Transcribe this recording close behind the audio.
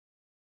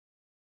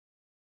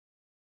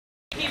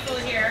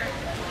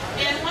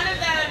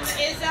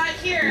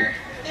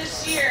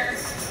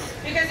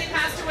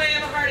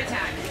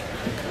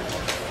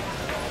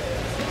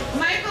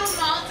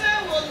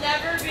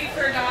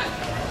forgot.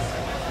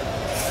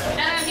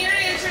 And I'm here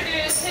to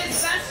introduce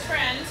his best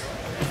friend,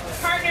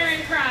 partner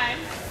in crime,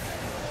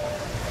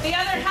 the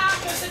other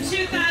half of the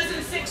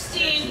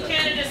 2016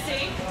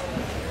 candidacy,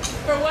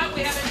 for what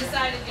we haven't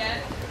decided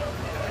yet,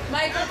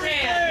 Michael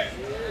Cann.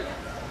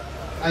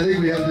 I think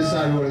we have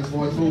decided what it's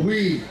worth, but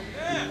weed.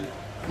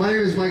 My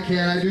name is Mike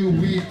Cann. I do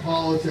weed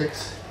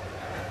politics.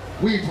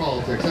 Weed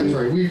politics, that's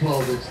right, weed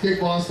politics. Dick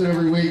Boston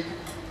every week,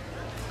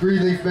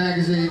 Greenleaf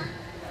magazine.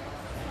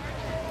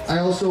 I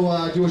also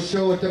do a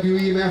show at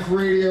WEMF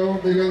radio,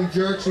 the Young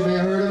Jerks. You may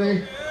have heard of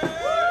me.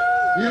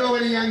 You know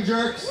any Young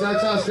Jerks?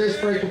 That's us, this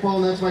Frank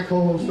Capone, that's my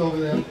co-host over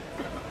there.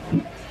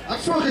 I'm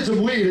smoking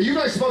some weed. Are you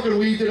guys smoking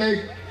weed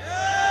today?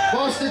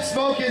 Boston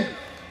smoking?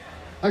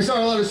 I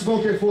saw a lot of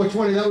smoke at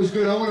 420, that was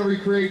good. I want to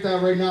recreate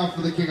that right now for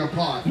the King of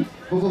Pot.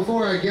 But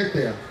before I get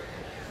there,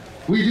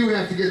 we do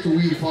have to get to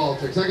weed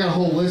politics. I got a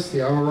whole list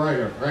here, I'm a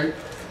writer, right?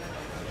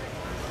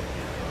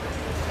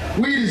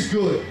 Weed is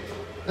good.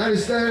 That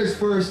is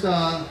first,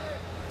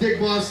 Dick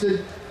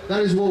Boston,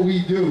 that is what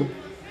we do.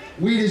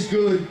 Weed is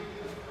good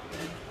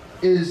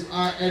is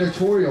our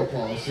editorial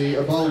policy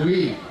about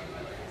weed.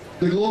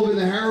 The Globe and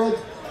the Herald,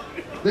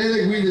 they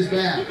think weed is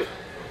bad.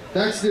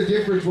 That's the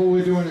difference what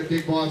we're doing at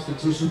Dick Boston.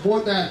 So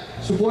support that.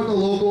 Support the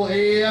local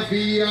AAF,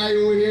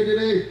 EEI over here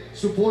today.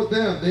 Support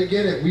them. They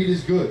get it. Weed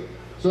is good.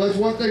 So that's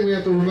one thing we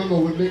have to remember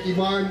when Mickey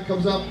Martin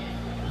comes up.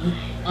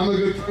 I'm a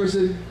good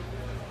person.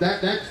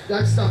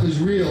 That stuff is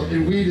real,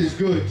 and weed is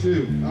good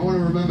too. I want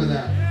to remember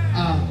that.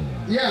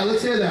 Yeah,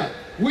 let's hear that.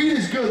 Weed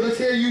is good. Let's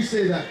hear you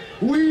say that.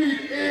 Weed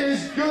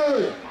is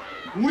good.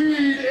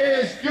 Weed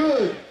is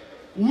good.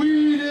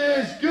 Weed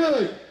is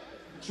good.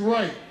 That's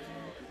right.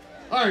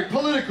 All right,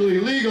 politically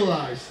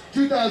legalized,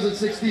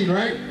 2016,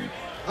 right?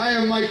 I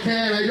am Mike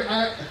Cann.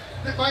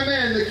 My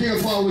man, the King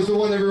of Pot, was the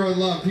one everyone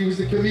loved. He was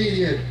the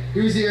comedian.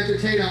 He was the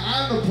entertainer.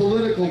 I'm the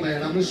political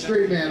man. I'm the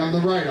straight man. I'm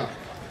the writer.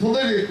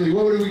 Politically,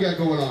 what do we got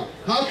going on?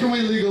 How can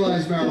we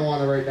legalize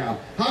marijuana right now?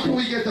 How can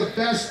we get the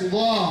best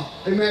law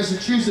in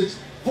Massachusetts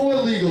for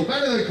legal,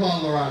 better than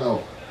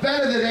Colorado,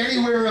 better than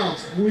anywhere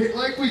else,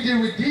 like we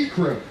did with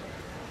decrim?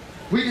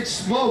 We could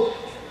smoke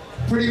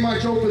pretty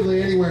much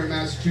openly anywhere in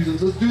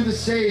Massachusetts. Let's do the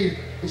same.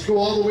 Let's go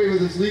all the way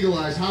with it's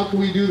legalized. How can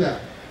we do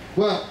that?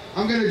 Well,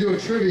 I'm going to do a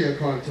trivia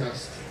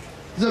contest.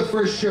 This is the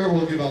first shirt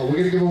we'll give out. We're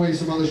going to give away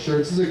some other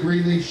shirts. This is a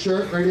Greenleaf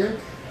shirt right here.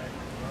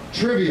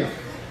 Trivia.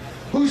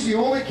 Who's the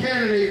only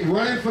candidate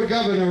running for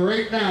governor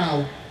right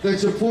now that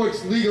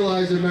supports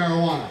legalizing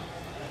marijuana?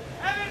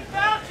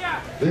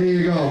 Falchuk. There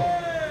you go.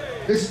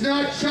 It's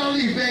not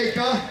Charlie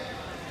Baker.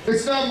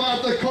 It's not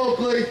Malta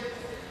Coakley.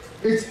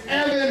 It's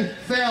Evan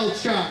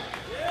Falchuk.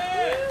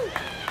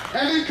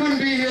 Evan couldn't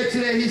be here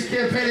today. He's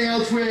campaigning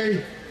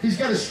elsewhere. He's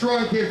got a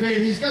strong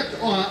campaign. He's got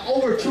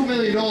over $2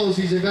 million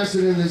he's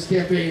invested in this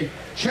campaign.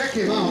 Check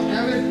him out,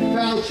 Evan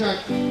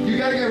Falchuk. You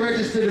gotta get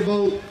registered to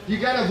vote. You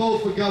gotta vote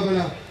for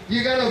governor.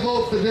 You gotta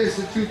vote for this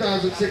in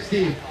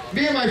 2016.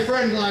 Me and my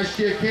friend last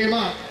year came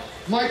up,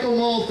 Michael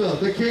Malta,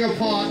 the King of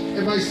Pot,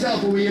 and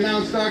myself, when we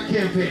announced our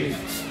campaign.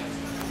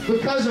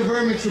 Because of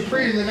Ermin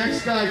Supreme, the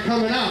next guy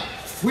coming up,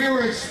 we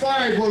were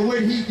inspired by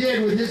what he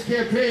did with his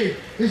campaign,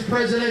 his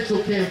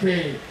presidential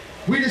campaign.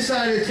 We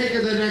decided to take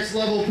it to the next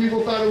level.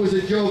 People thought it was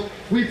a joke.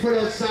 We put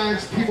out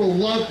signs. People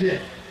loved it.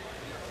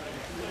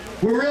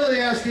 We're really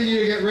asking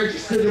you to get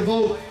registered to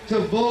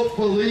vote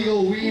for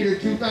legal weed in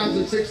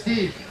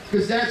 2016,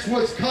 because that's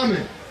what's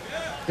coming.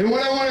 And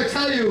what I want to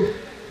tell you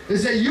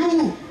is that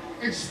you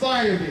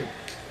inspire me.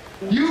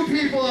 You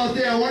people out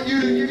there, I want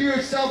you to give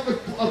yourself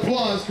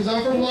applause, because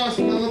I'm from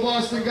Boston. I'm the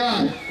Boston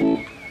guy.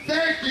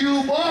 Thank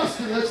you,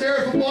 Boston. Let's hear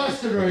it for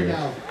Boston right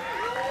now.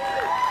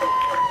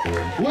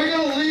 We're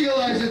going to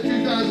legalize it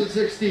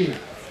 2016.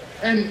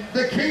 And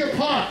the King of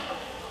Pot,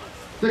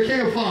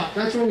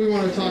 that's what we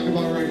want to talk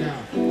about right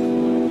now.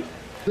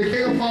 The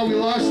King of Pot, we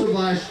lost him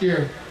last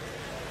year.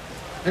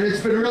 And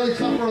it's been really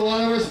tough for a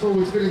lot of us, but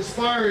what's been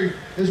inspiring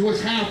is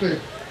what's happened.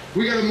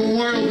 We got a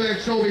memorial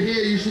bench over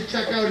here you should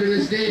check out in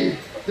his name,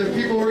 that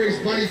people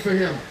raised money for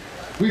him.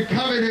 We've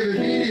covered him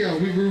in media.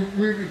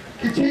 We've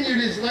continued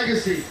his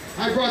legacy.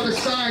 I brought the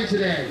sign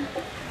today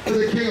for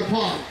the King of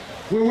Pot.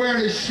 We're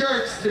wearing his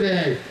shirts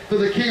today for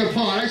the King of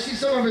Pot. I see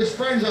some of his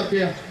friends up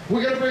here.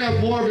 We're going to bring up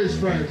more of his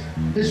friends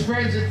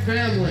and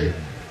family.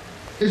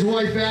 His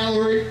wife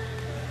Valerie,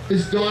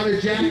 his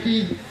daughter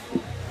Jackie,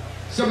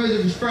 some of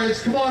his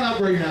friends. Come on up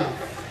right now.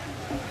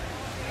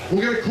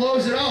 We're going to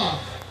close it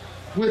off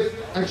with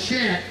a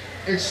chant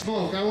and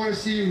smoke. I want to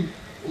see you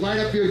light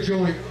up your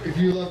joint if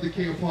you love the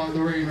King of Pot in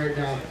the rain right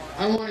now.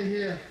 I want to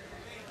hear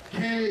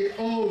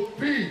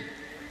KOP,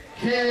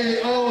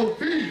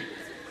 KOP,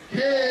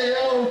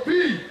 KOP,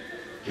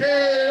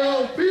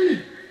 KOP,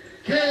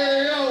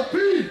 KOP,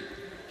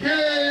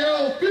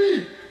 KOP,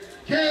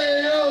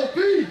 KOP,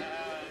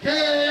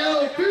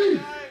 KOP,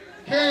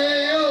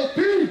 KOP.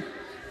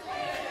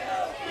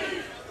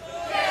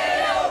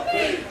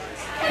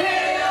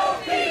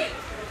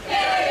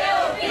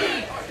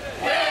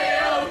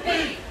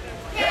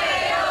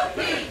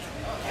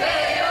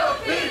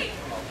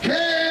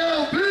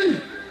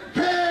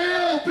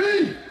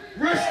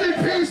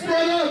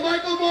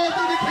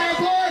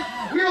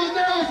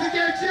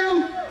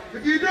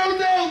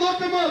 look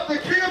them up,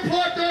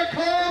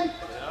 thekingofpop.com.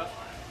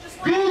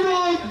 Google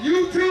them,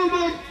 YouTube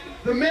them.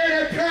 The man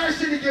had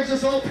passion, he gives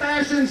us all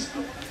passions.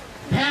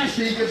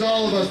 Passion, he gives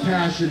all of us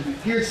passion.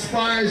 He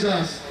inspires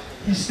us.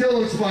 He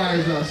still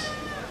inspires us.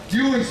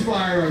 You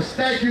inspire us.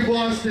 Thank you,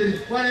 Boston.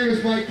 My name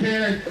is Mike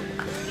Cann.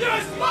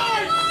 Yes,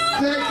 Mike!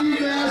 Thank you,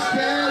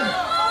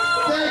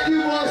 MassCann. Thank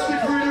you, Boston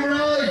Freedom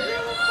Rally.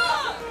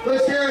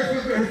 Let's hear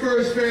it for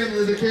his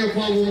family, the KOP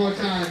one more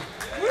time.